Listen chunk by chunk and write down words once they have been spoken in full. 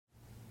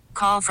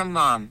Call from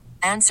mom.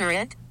 Answer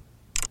it.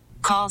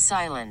 Call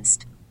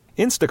silenced.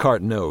 Instacart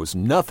knows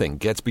nothing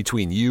gets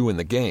between you and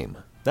the game.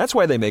 That's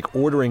why they make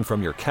ordering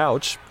from your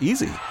couch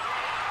easy.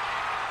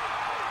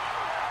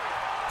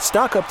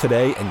 Stock up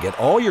today and get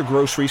all your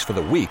groceries for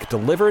the week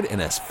delivered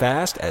in as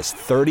fast as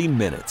 30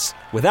 minutes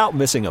without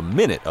missing a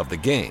minute of the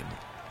game.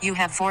 You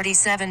have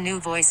 47 new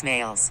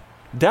voicemails.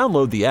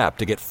 Download the app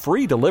to get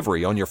free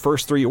delivery on your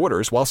first 3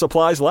 orders while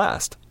supplies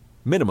last.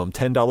 Minimum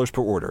 $10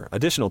 per order.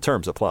 Additional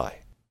terms apply.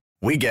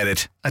 We get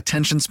it.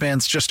 Attention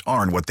spans just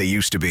aren't what they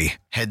used to be.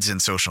 Heads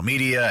in social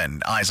media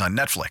and eyes on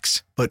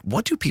Netflix. But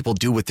what do people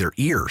do with their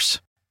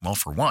ears? Well,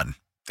 for one,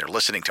 they're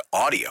listening to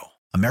audio.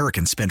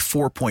 Americans spend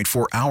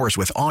 4.4 hours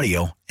with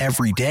audio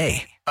every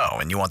day. Oh,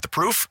 and you want the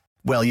proof?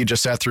 Well, you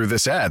just sat through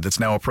this ad that's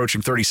now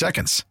approaching 30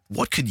 seconds.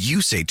 What could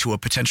you say to a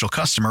potential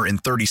customer in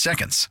 30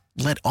 seconds?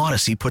 Let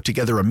Odyssey put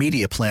together a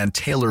media plan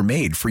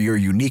tailor-made for your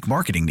unique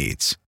marketing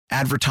needs.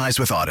 Advertise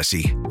with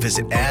Odyssey.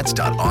 Visit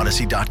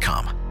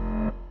ads.odyssey.com.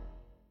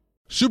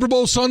 Super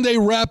Bowl Sunday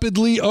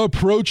rapidly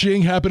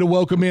approaching. Happy to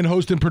welcome in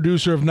host and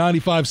producer of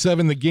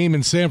 95.7 The Game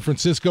in San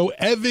Francisco,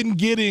 Evan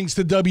Giddings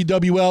to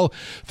WWL.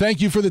 Thank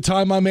you for the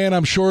time, my man.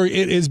 I'm sure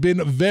it has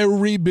been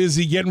very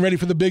busy getting ready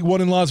for the big one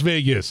in Las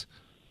Vegas.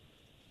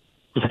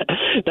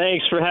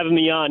 Thanks for having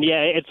me on.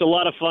 Yeah, it's a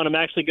lot of fun. I'm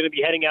actually going to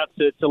be heading out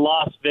to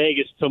Las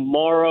Vegas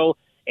tomorrow,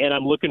 and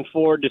I'm looking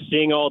forward to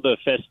seeing all the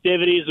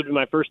festivities. It'll be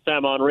my first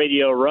time on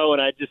Radio Row,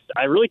 and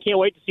I really can't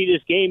wait to see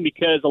this game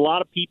because a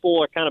lot of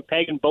people are kind of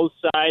pegging both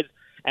sides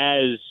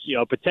as, you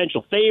know,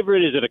 potential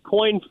favorite. Is it a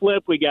coin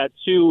flip? We got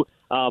 2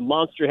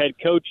 monster head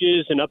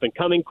coaches, an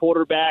up-and-coming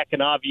quarterback,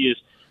 an obvious,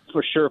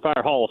 for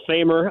surefire Hall of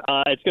Famer.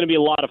 It's going to be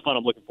a lot of fun.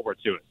 I'm looking forward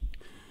to it.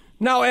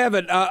 Now,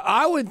 Evan,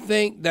 I would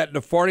think that the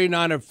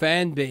 49er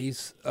fan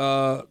base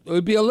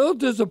would be a little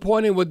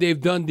disappointed what they've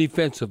done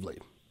defensively.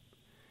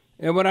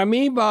 And what I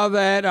mean by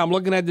that, I'm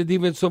looking at the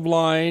defensive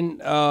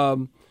line,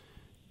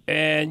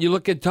 and you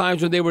look at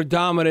times when they were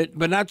dominant,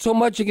 but not so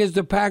much against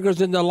the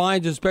Packers and the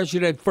Lions,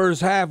 especially that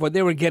first half when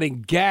they were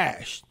getting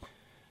gashed.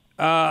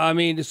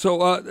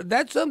 So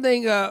that's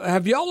something.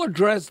 Have y'all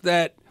addressed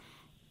that?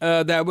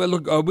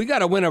 We got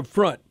to win up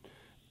front.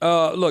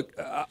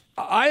 I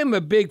am a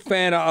big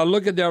fan. I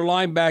look at their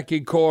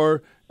linebacking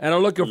core, and I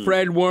look at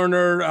Fred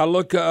Warner. I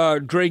look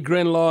at Dre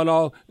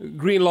Greenlaw.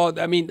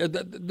 I mean,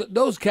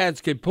 those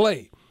cats can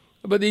play,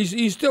 but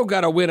you still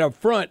got to win up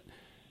front.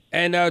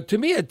 And to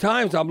me, at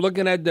times, I'm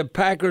looking at the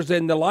Packers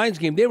and the Lions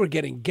game. They were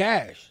getting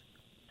gashed.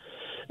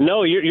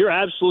 No, you're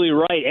absolutely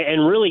right.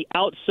 And really,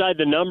 outside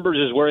the numbers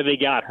is where they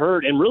got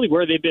hurt, and really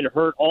where they've been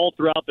hurt all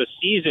throughout the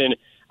season.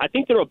 I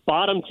think they're a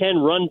bottom 10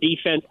 run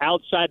defense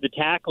outside the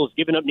tackles,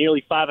 giving up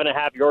nearly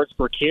 5.5 yards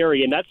per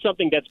carry, and that's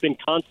something that's been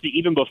constant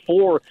even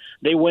before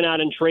they went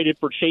out and traded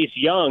for Chase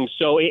Young.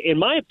 So, in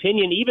my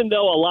opinion, even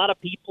though a lot of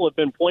people have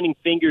been pointing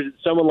fingers at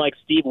someone like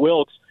Steve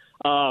Wilks,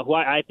 who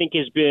I think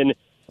has been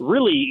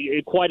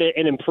really quite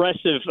an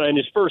impressive in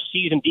his first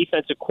season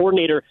defensive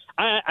coordinator,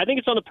 I think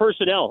it's on the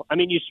personnel. I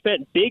mean, you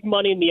spent big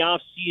money in the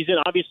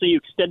offseason. Obviously, you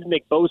extended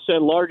Nick Bosa,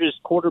 largest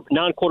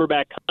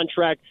non-quarterback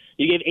contract.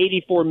 You gave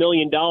 $84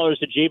 million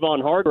to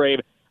Javon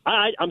Hargrave.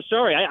 I'm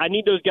sorry. I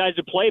need those guys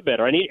to play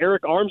better. I need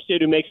Eric Armstead,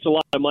 who makes a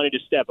lot of money, to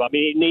step up. I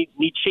mean, I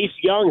need Chase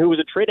Young, who was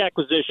a trade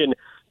acquisition,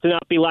 to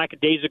not be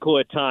lackadaisical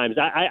at times.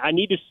 I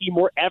need to see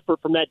more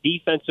effort from that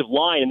defensive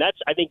line, and that's,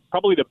 I think,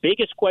 probably the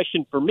biggest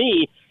question for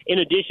me, in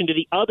addition to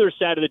the other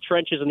side of the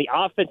trenches on the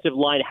offensive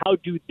line. How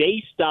do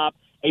they stop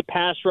a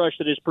pass rush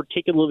that is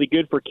particularly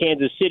good for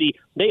Kansas City?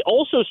 They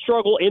also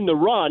struggle in the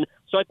run,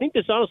 so I think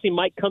this honestly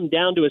might come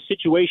down to a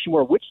situation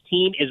where which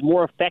team is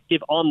more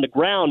effective on the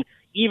ground,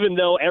 even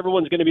though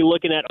everyone's going to be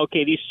looking at,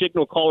 okay, these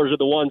signal callers are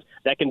the ones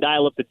that can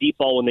dial up the deep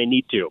ball when they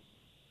need to.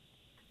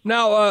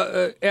 Now,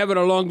 Evan,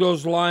 along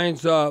those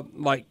lines, have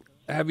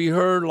you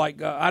heard,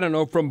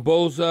 from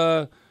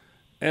Bosa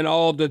and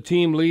all the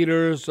team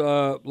leaders,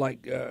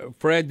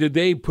 Fred, did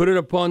they put it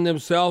upon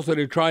themselves or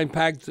they try and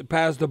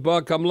pass the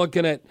buck? Look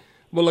at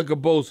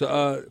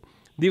Bosa,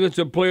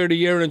 Defensive Player of the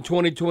Year in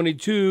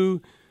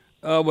 2022,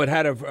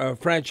 had a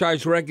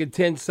franchise record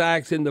 10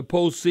 sacks in the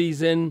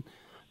postseason.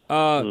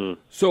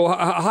 So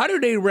how do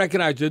they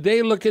recognize? Do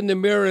they look in the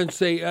mirror and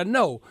say,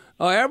 no?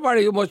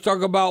 Everybody wants to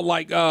talk about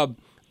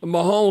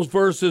Mahomes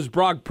versus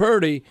Brock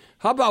Purdy.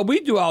 How about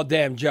we do our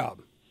damn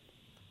job?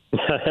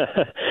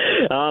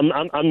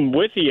 I'm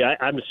with you.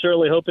 I'm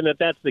certainly hoping that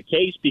that's the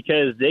case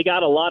because they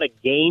got a lot of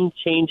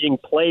game-changing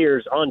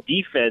players on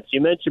defense.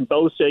 You mentioned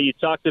Bosa. You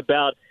talked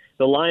about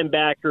the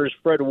linebackers,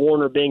 Fred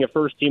Warner being a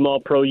first-team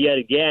All-Pro yet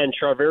again,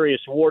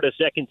 Charvarius Ward a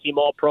second-team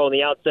All-Pro on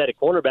the outside at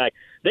cornerback.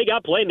 They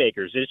got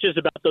playmakers. It's just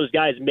about those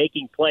guys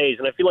making plays,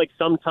 and I feel like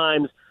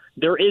sometimes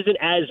there isn't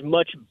as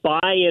much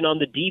buy-in on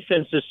the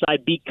defensive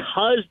side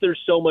because there's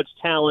so much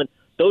talent.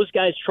 Those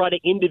guys try to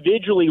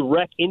individually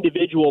wreck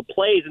individual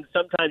plays, and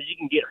sometimes you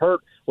can get hurt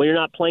when you're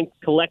not playing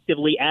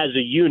collectively as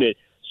a unit.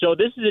 So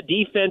this is a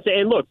defense.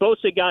 And look,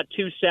 Bosa got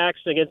 2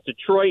 sacks against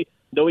Detroit,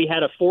 though he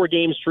had a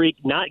 4-game streak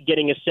not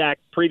getting a sack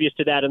previous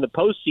to that in the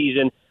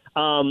postseason.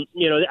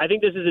 I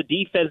think this is a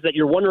defense that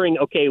you're wondering,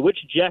 okay, which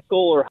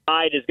Jekyll or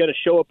Hyde is going to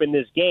show up in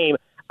this game.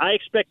 I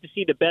expect to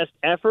see the best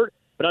effort,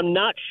 but I'm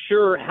not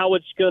sure how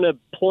it's going to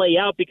play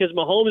out because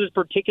Mahomes is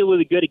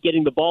particularly good at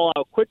getting the ball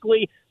out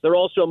quickly. They're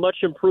also a much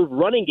improved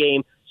running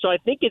game. So I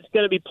think it's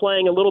going to be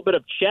playing a little bit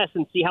of chess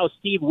and see how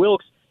Steve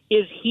Wilks,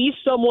 is he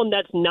someone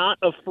that's not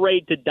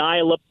afraid to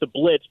dial up the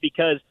blitz?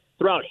 Because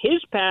throughout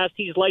his past,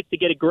 he's liked to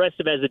get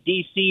aggressive as a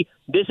DC.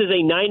 This is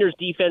a Niners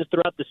defense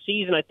throughout the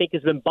season, I think,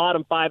 has been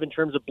bottom 5 in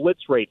terms of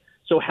blitz rate.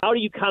 So how do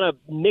you kind of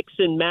mix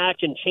and match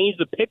and change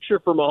the picture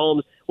for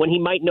Mahomes when he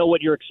might know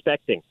what you're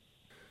expecting?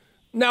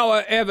 Now,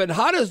 Evan,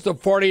 how does the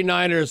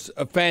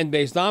 49ers fan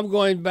base, now I'm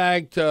going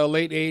back to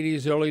late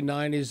 80s, early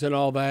 90s and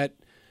all that,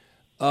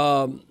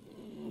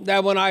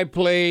 that when I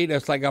played,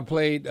 it's like I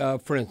played,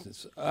 for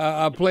instance,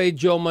 I played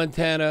Joe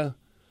Montana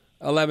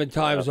 11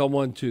 times, I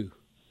won 2.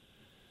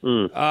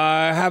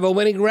 I have a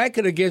winning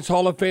record against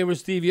Hall of Famer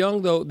Steve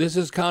Young, though this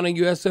is counting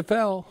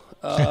USFL.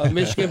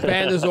 Michigan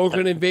Panthers,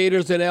 Oakland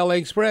Invaders, and LA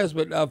Express,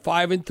 but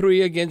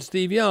 5-3 against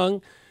Steve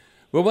Young.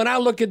 But when I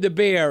look at the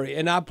Bay Area,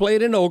 and I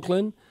played in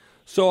Oakland,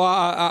 so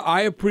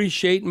I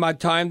appreciate my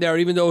time there,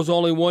 even though it was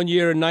only 1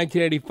 year in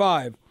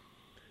 1985.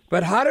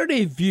 But how do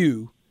they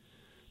view,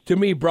 to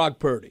me, Brock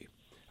Purdy?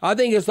 I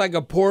think it's like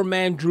a poor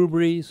man Drew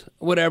Brees,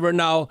 whatever.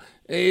 Now,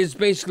 it's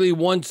basically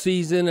one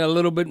season, a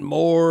little bit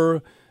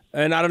more,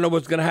 and I don't know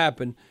what's going to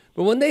happen.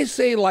 But when they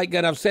say, like,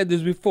 and I've said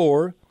this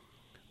before,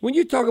 when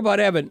you talk about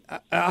Evan,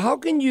 how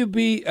can you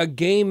be a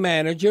game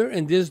manager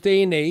in this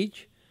day and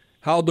age,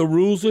 how the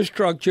rules are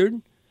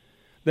structured,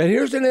 that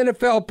here's an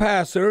NFL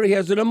passer, he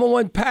has the number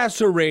 1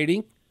 passer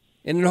rating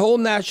in the whole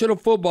National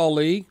Football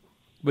League,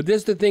 but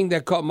this is the thing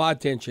that caught my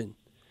attention.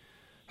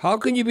 How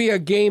can you be a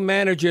game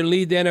manager and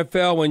lead the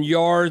NFL in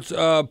yards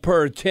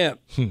per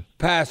attempt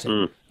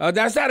passing?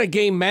 That's not a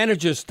game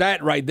manager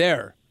stat right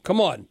there. Come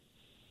on.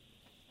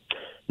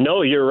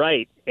 No, you're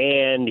right.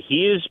 And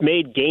he has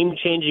made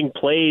game-changing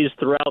plays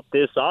throughout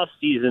this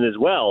offseason as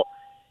well.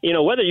 You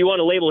know, whether you want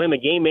to label him a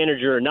game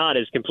manager or not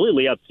is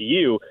completely up to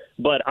you,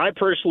 but I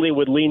personally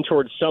would lean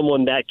towards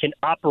someone that can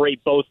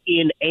operate both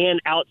in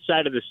and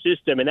outside of the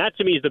system, and that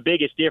to me is the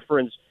biggest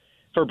difference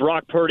for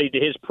Brock Purdy to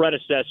his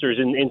predecessors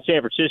in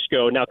San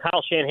Francisco. Now,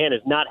 Kyle Shanahan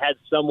has not had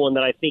someone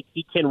that I think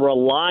he can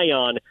rely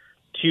on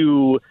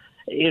to,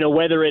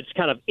 whether it's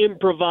kind of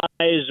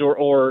improvise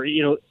or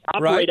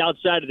operate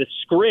outside of the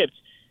script.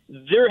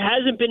 There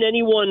hasn't been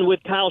anyone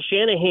with Kyle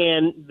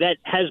Shanahan that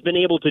has been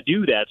able to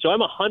do that. So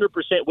I'm 100%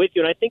 with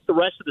you, and I think the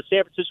rest of the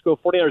San Francisco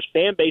 49ers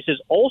fan base is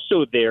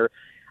also there.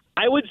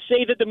 I would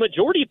say that the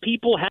majority of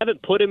people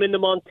haven't put him in the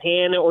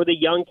Montana or the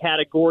Young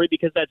category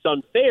because that's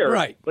unfair.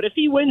 Right. But if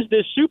he wins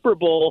this Super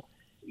Bowl,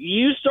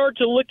 you start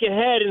to look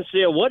ahead and say,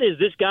 what is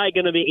this guy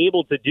going to be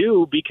able to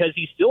do? Because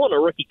he's still on a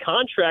rookie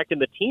contract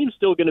and the team's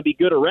still going to be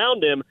good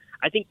around him.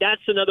 I think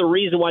that's another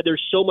reason why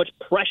there's so much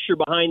pressure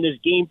behind this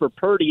game for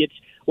Purdy. It's,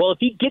 well, if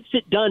he gets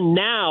it done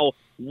now,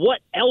 what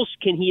else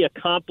can he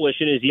accomplish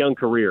in his young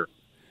career?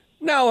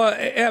 Now,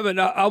 Evan,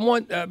 I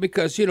want,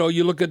 because, you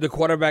look at the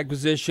quarterback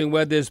position,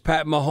 whether it's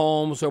Pat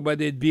Mahomes or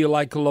whether it be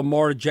like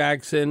Lamar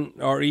Jackson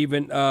or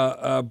even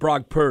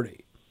Brock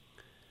Purdy.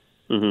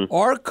 Mm-hmm.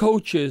 Our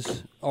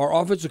coaches, our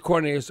offensive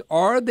coordinators,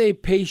 are they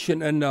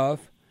patient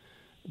enough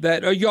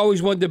that you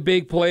always want the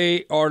big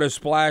play or the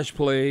splash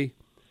play,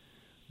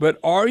 but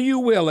are you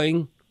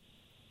willing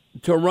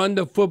to run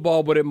the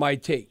football what it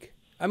might take?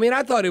 I mean,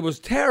 I thought it was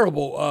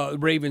terrible,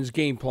 Ravens'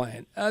 game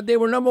plan. They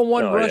were number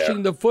 1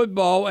 rushing the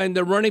football, and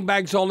the running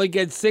backs only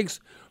get 6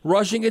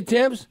 rushing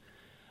attempts.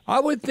 I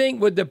would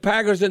think what the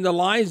Packers and the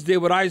Lions did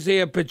with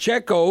Isaiah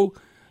Pacheco,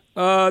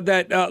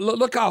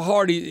 look how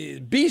hard he is,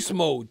 beast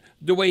mode,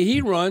 the way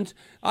he runs.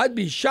 I'd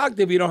be shocked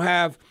if you don't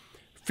have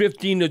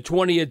 15 to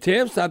 20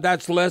 attempts. Now,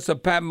 that's less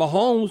of Pat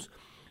Mahomes,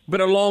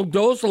 but along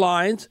those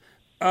lines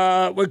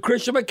with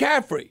Christian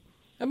McCaffrey.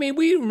 I mean,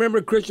 we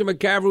remember Christian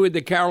McCaffrey with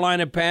the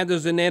Carolina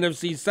Panthers in the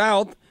NFC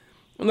South.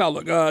 Now,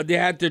 look, they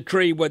had to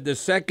trade, the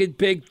second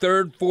pick,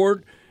 third,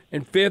 fourth,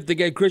 and fifth to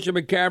get Christian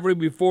McCaffrey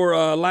before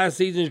last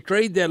season's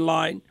trade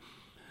deadline.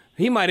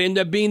 He might end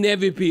up being the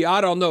MVP.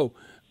 I don't know.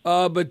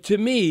 But to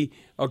me,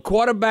 a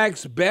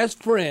quarterback's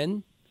best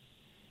friend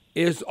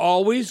is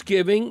always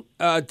giving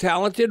a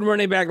talented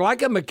running back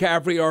like a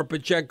McCaffrey or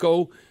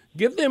Pacheco,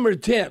 give them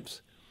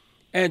attempts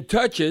and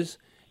touches.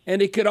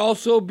 And it could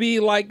also be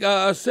like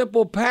a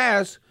simple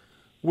pass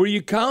where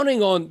you're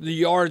counting on the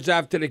yards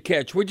after the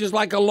catch, which is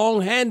like a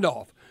long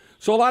handoff.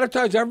 So a lot of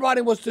times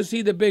everybody wants to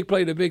see the big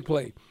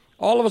play.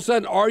 All of a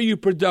sudden, are you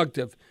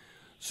productive?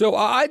 So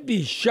I'd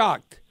be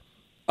shocked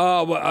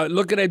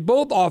looking at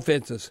both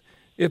offenses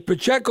if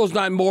Pacheco's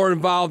not more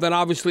involved than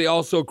obviously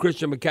also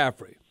Christian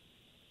McCaffrey.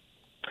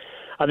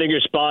 I think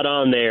you're spot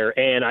on there,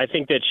 and I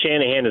think that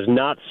Shanahan is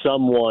not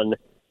someone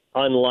 –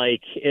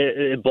 unlike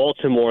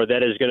Baltimore,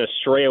 that is going to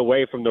stray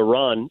away from the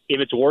run if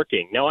it's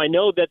working. Now, I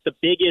know that the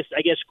biggest,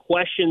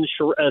 questions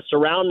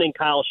surrounding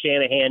Kyle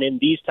Shanahan in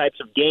these types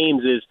of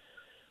games is,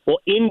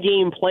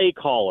 in-game play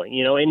calling.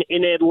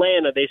 In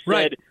Atlanta, they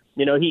said,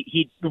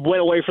 he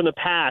went away from the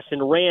pass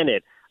and ran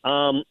it.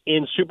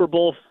 in Super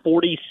Bowl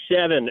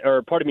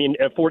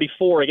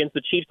 44 against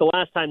the Chiefs the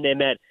last time they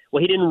met.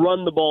 Well, he didn't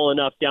run the ball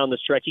enough down the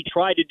stretch. He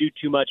tried to do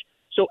too much.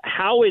 So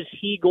how is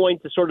he going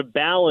to sort of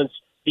balance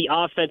the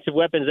offensive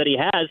weapons that he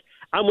has?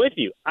 I'm with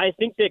you. I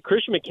think that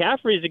Christian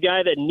McCaffrey is a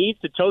guy that needs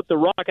to tote the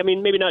rock. I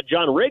mean, maybe not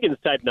John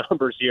Riggins type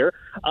numbers here,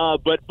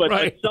 but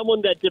right.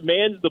 someone that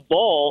demands the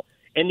ball,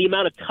 and the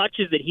amount of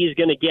touches that he's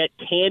going to get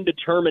can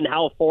determine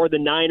how far the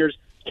Niners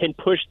can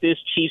push this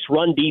Chiefs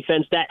run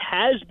defense that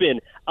has been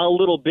a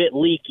little bit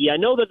leaky. I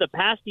know that the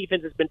pass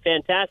defense has been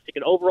fantastic,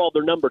 and overall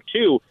they're number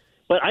 2.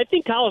 But I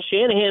think Kyle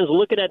Shanahan's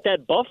looking at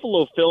that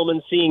Buffalo film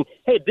and seeing,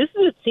 hey, this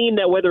is a team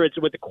that whether it's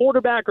with the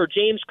quarterback or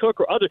James Cook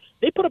or others,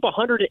 they put up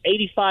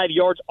 185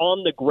 yards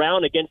on the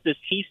ground against this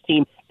Chiefs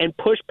team and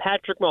push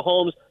Patrick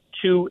Mahomes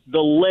to the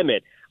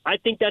limit. I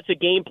think that's a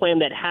game plan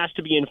that has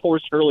to be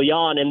enforced early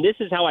on, and this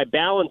is how I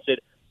balance it.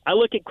 I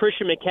look at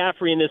Christian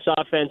McCaffrey in this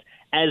offense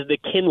as the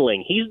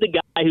kindling. He's the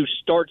guy who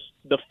starts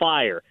the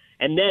fire.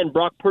 And then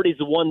Brock Purdy's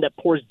the one that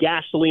pours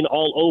gasoline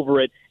all over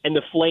it, and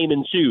the flame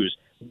ensues.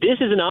 This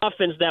is an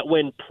offense that,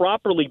 when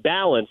properly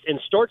balanced and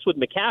starts with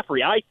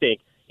McCaffrey, I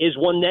think, is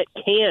one that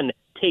can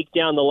take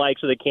down the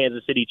likes of the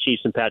Kansas City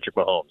Chiefs and Patrick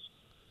Mahomes.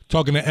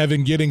 Talking to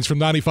Evan Giddings from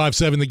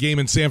 95.7 The Game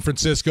in San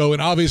Francisco.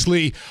 And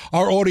obviously,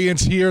 our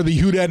audience here, the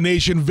Who Dat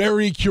Nation,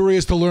 very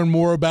curious to learn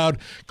more about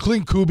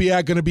Klint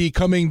Kubiak, going to be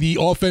becoming the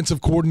offensive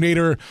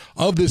coordinator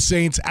of the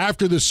Saints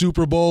after the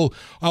Super Bowl.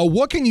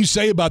 What can you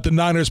say about the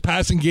Niners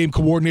passing game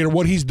coordinator,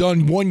 what he's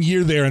done 1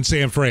 year there in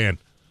San Fran?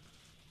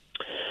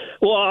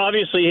 Well,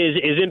 obviously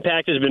his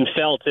impact has been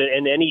felt,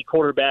 and any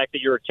quarterback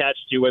that you're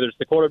attached to, whether it's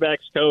the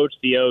quarterback's coach,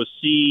 the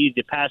OC,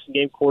 the passing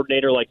game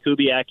coordinator like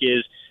Kubiak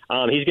is,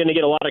 he's going to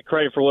get a lot of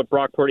credit for what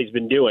Brock Purdy's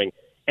been doing.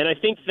 And I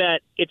think that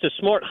it's a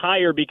smart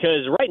hire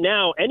because right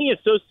now any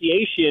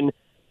association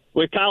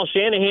with Kyle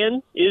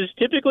Shanahan is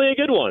typically a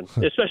good one,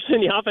 especially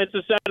in the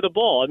offensive side of the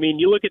ball. I mean,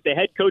 you look at the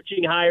head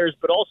coaching hires,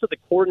 but also the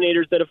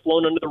coordinators that have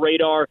flown under the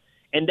radar.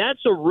 And that's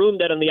a room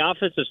that on the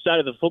offensive side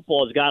of the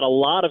football has got a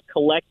lot of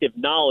collective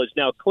knowledge.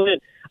 Now, Klint,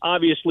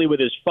 obviously,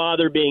 with his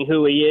father being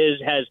who he is,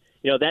 has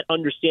that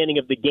understanding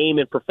of the game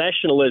and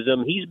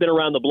professionalism. He's been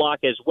around the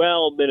block as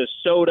well.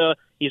 Minnesota,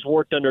 he's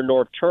worked under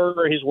Norv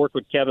Turner. He's worked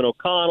with Kevin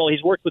O'Connell.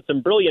 He's worked with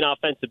some brilliant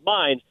offensive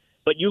minds.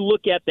 But you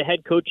look at the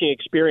head coaching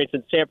experience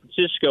in San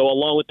Francisco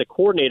along with the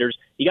coordinators,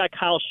 you got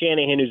Kyle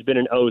Shanahan, who's been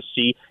an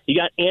OC. You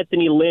got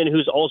Anthony Lynn,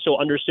 who's also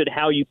understood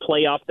how you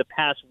play off the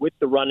pass with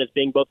the run as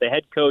being both the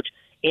head coach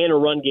and a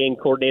run game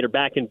coordinator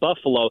back in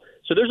Buffalo.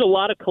 So there's a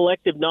lot of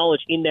collective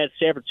knowledge in that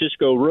San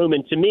Francisco room.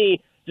 And to me,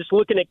 just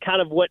looking at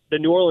kind of what the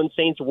New Orleans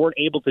Saints weren't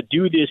able to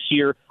do this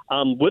year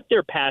with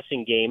their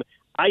passing game,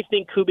 I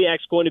think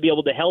Kubiak's going to be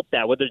able to help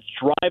that, whether it's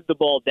drive the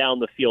ball down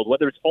the field,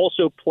 whether it's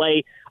also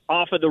play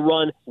off of the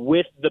run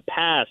with the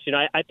pass.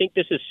 I think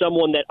this is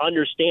someone that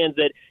understands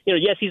that,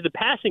 yes, he's the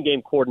passing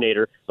game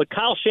coordinator, but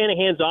Kyle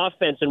Shanahan's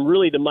offense and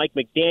really the Mike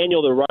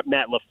McDaniel, the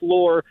Matt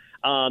LaFleur,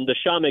 the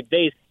Sean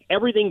McVay's,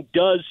 everything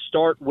does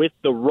start with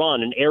the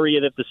run, an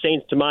area that the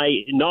Saints, to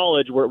my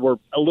knowledge, were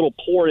a little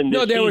poor in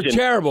this season. No, they were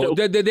terrible.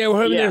 So, they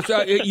were having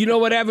yeah. You know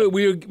what, Evan?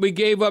 We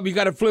gave up. You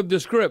got to flip the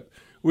script.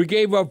 We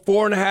gave up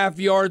 4.5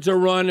 yards a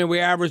run, and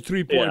we averaged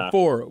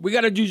 3.4. Yeah. We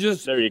got to do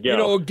just, there you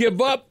go. Give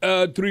up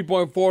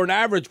 3.4 and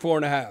average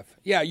 4.5.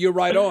 Yeah, you're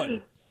right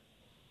on.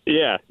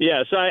 Yeah.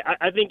 So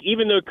I think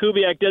even though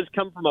Kubiak does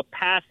come from a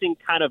passing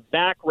kind of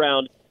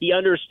background, he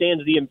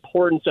understands the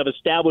importance of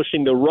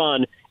establishing the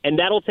run, and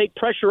that'll take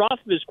pressure off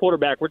of his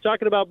quarterback. We're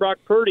talking about Brock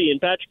Purdy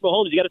and Patrick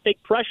Mahomes. You got to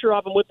take pressure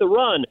off him with the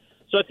run.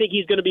 So I think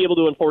he's going to be able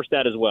to enforce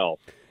that as well.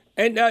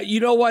 And you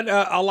know what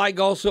I like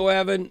also,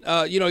 Evan?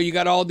 You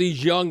got all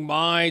these young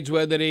minds,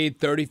 whether they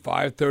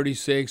 35,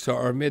 36,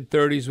 or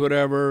mid-30s,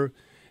 whatever.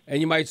 And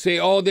you might say,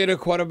 oh, they're the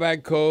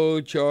quarterback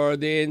coach or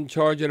they're in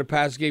charge of the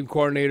pass game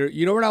coordinator.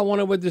 You know what I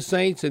wanted with the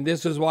Saints? And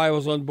this is why I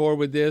was on board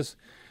with this.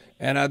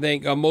 And I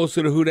think most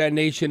of the Who Dat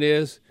Nation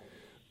is,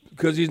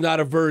 because he's not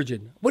a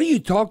virgin. What are you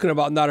talking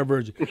about, not a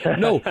virgin?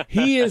 No,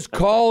 he has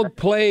called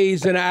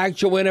plays in an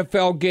actual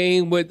NFL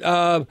game with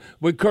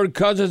Kirk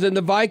Cousins and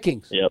the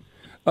Vikings. Yep.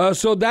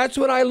 So that's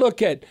what I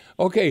look at.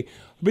 Okay,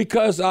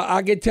 because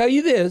I can tell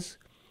you this,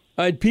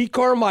 Pete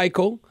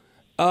Carmichael,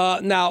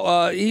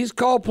 he's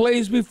called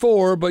plays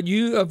before, but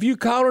if you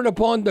counted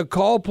upon the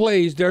call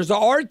plays, there's an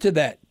art to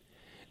that.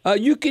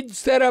 You could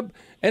set up,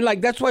 and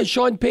that's why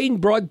Sean Payton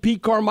brought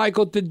Pete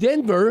Carmichael to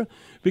Denver,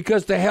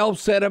 because to help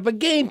set up a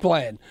game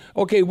plan.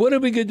 Okay, what are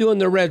we going to do in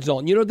the red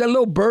zone? That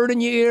little bird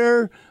in your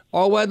ear?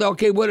 Or what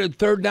a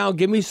third down,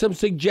 give me some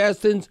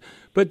suggestions.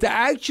 But to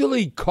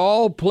actually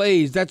call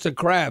plays, that's a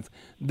craft.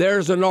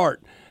 There's an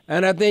art.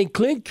 And I think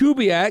Klint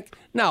Kubiak,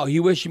 now he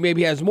wishes he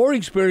maybe has more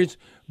experience,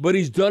 but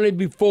he's done it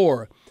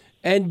before.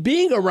 And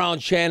being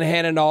around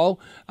Shanahan and all,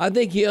 I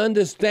think he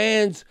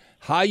understands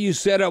how you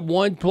set up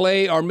one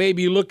play, or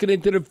maybe looking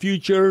into the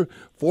future,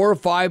 4 or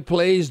 5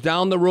 plays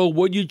down the road,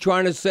 what you're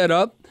trying to set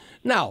up.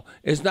 Now,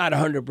 it's not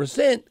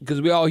 100%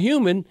 because we're all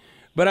human,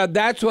 but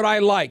that's what I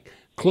like.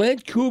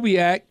 Klint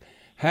Kubiak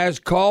has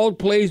called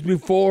plays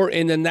before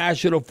in the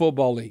National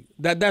Football League.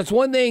 That's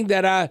one thing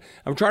that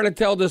I'm trying to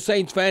tell the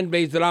Saints fan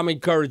base that I'm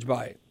encouraged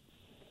by it.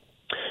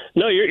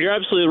 No, you're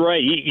absolutely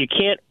right. You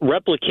can't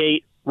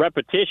replicate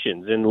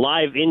repetitions and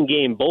live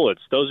in-game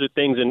bullets. Those are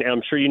things, and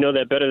I'm sure you know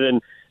that better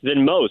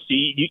than most.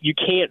 You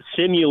can't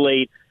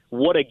simulate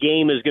what a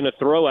game is going to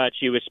throw at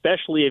you,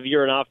 especially if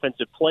you're an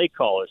offensive play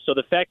caller. So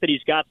the fact that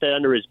he's got that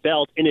under his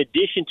belt, in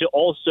addition to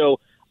also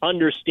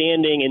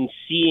understanding and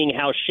seeing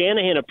how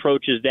Shanahan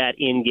approaches that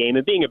in-game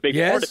and being a big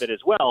part of it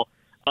as well,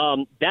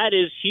 that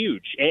is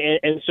huge.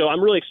 And so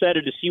I'm really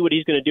excited to see what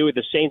he's going to do with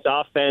the Saints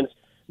offense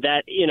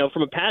that,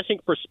 from a passing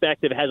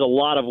perspective, has a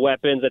lot of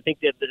weapons. I think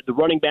that the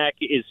running back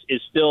is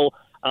still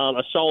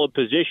a solid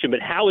position,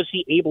 but how is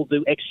he able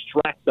to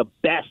extract the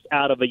best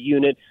out of a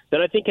unit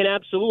that I think can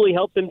absolutely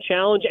help them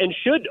challenge and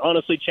should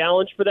honestly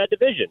challenge for that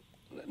division?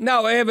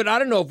 Now, Evan, I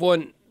don't know if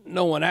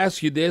no one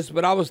asked you this,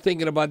 but I was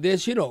thinking about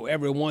this.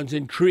 Everyone's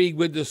intrigued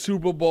with the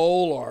Super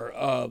Bowl or,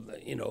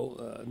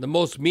 the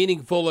most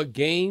meaningful of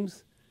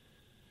games.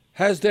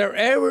 Has there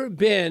ever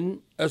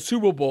been a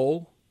Super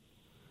Bowl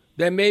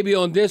that maybe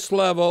on this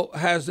level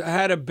has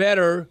had a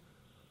better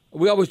 –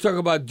 we always talk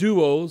about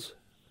duos,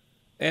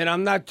 and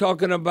I'm not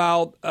talking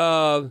about,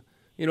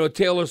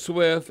 Taylor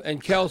Swift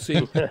and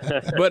Kelsey,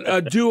 but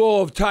a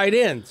duo of tight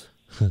ends.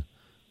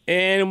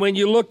 And when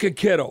you look at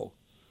Kittle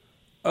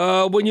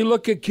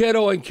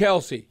and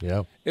Kelsey,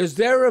 is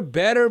there a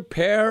better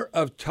pair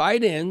of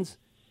tight ends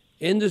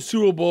in the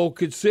Super Bowl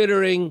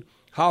considering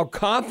how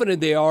confident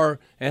they are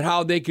and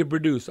how they can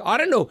produce? I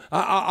don't know.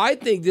 I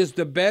think this is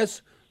the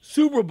best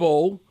Super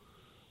Bowl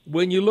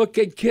when you look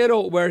at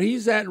Kittle, where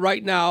he's at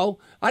right now.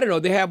 I don't know.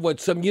 They have,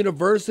 some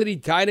university,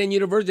 tight end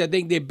university. I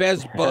think they're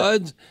best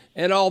buds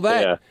and all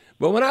that. Yeah.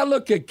 But when I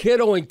look at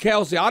Kittle and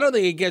Kelsey, I don't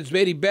think it gets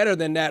any better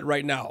than that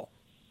right now.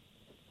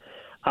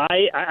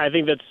 I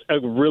think that's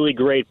a really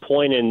great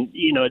point. And,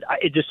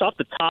 just off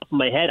the top of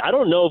my head, I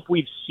don't know if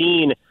we've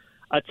seen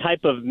a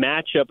type of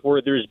matchup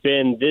where there's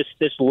been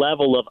this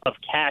level of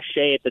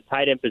cachet at the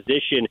tight end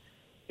position,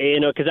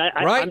 because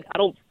I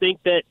don't think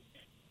that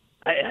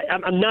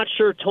I'm not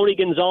sure Tony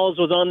Gonzalez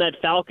was on that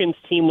Falcons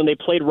team when they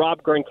played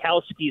Rob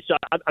Gronkowski, so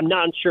I'm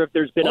not sure if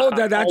there's been.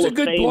 That's a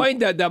good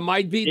point. That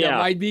might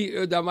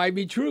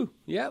be true.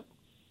 Yep.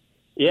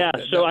 Yeah,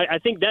 so I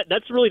think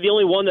that's really the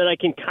only one that I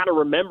can kind of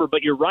remember.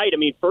 But you're right. I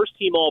mean, first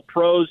team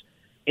All-Pros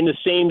in the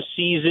same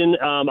season.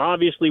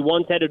 Obviously,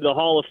 one's headed to the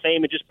Hall of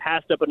Fame and just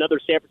passed up another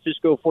San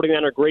Francisco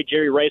 49er great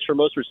Jerry Rice for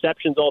most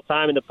receptions all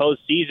time in the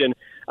postseason.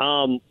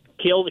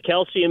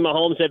 Kelsey and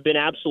Mahomes have been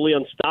absolutely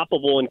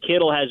unstoppable, and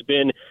Kittle has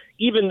been,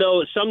 even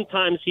though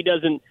sometimes he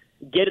doesn't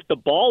get at the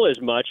ball as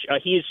much,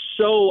 he is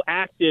so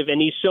active and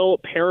he's so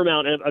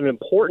paramount of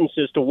importance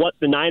as to what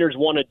the Niners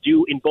want to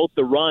do in both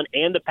the run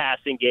and the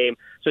passing game.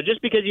 So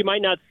just because you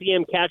might not see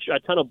him catch a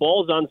ton of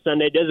balls on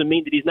Sunday doesn't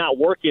mean that he's not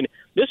working.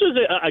 This was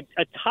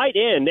a tight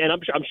end, and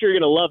I'm sure you're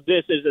going to love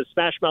this as a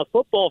Smash Mouth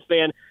football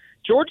fan.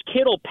 George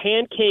Kittle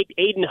pancaked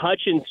Aiden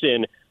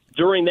Hutchinson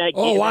during that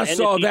game. Oh, I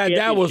saw that.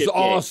 That was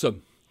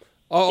awesome.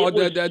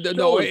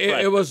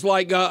 It was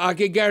like I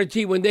can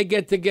guarantee when they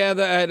get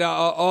together at an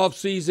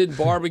off-season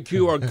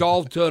barbecue or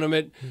golf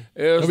tournament,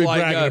 it was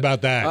like bragging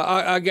about that.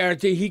 I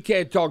guarantee he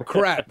can't talk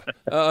crap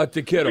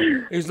to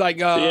Kittle. He's like,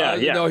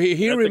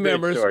 he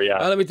remembers. Story,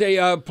 let me tell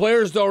you,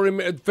 players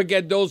don't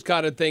forget those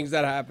kind of things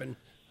that happen.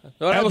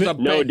 That was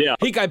no doubt.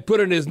 He got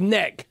put in his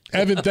neck.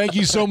 Evan, thank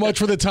you so much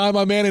for the time,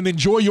 my man, and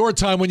enjoy your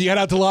time when you head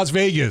out to Las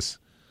Vegas.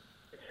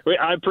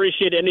 I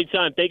appreciate it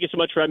anytime. Thank you so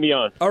much for having me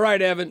on. All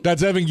right, Evan.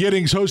 That's Evan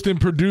Giddings, host and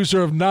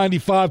producer of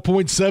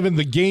 95.7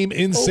 The Game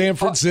in San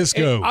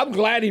Francisco. I'm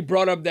glad he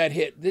brought up that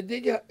hit. Did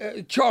you,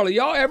 Charlie,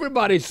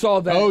 everybody saw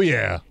that. Oh,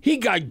 yeah. He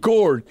got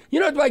gored. You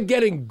know, it's like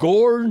getting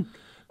gored?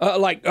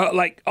 Like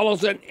all of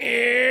a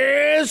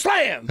sudden,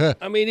 slam.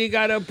 I mean, he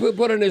got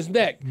put in his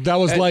neck. That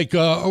was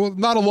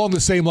not along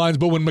the same lines,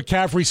 but when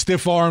McCaffrey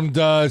stiff-armed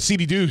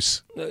CD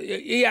Deuce. But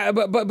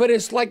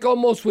it's like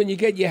almost when you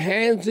get your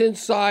hands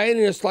inside,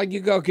 and it's like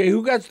you go, okay,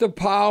 who got the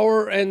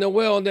power and the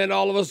will, and then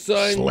all of a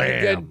sudden Slam.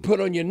 You get put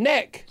on your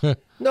neck.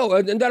 No,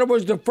 in other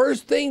words, the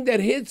first thing that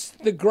hits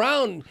the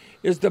ground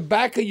is the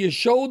back of your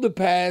shoulder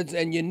pads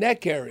and your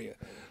neck area.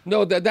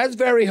 No, that's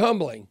very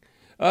humbling.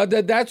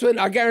 That's when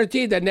I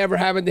guarantee that never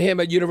happened to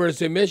him at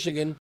University of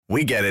Michigan.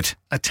 We get it.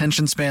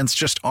 Attention spans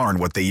just aren't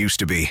what they used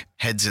to be.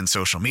 Heads in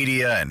social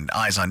media and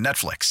eyes on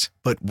Netflix.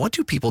 But what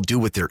do people do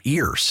with their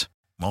ears?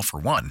 Well, for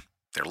one,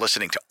 they're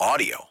listening to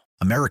audio.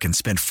 Americans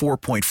spend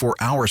 4.4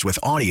 hours with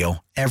audio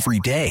every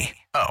day.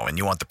 Oh, and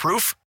you want the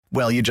proof?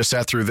 Well, you just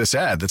sat through this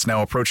ad that's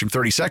now approaching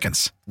 30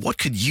 seconds. What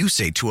could you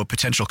say to a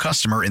potential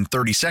customer in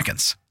 30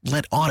 seconds?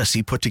 Let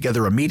Odyssey put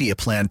together a media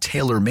plan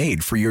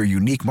tailor-made for your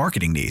unique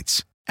marketing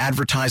needs.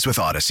 Advertise with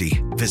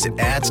Odyssey. Visit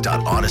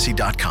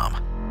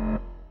ads.odyssey.com.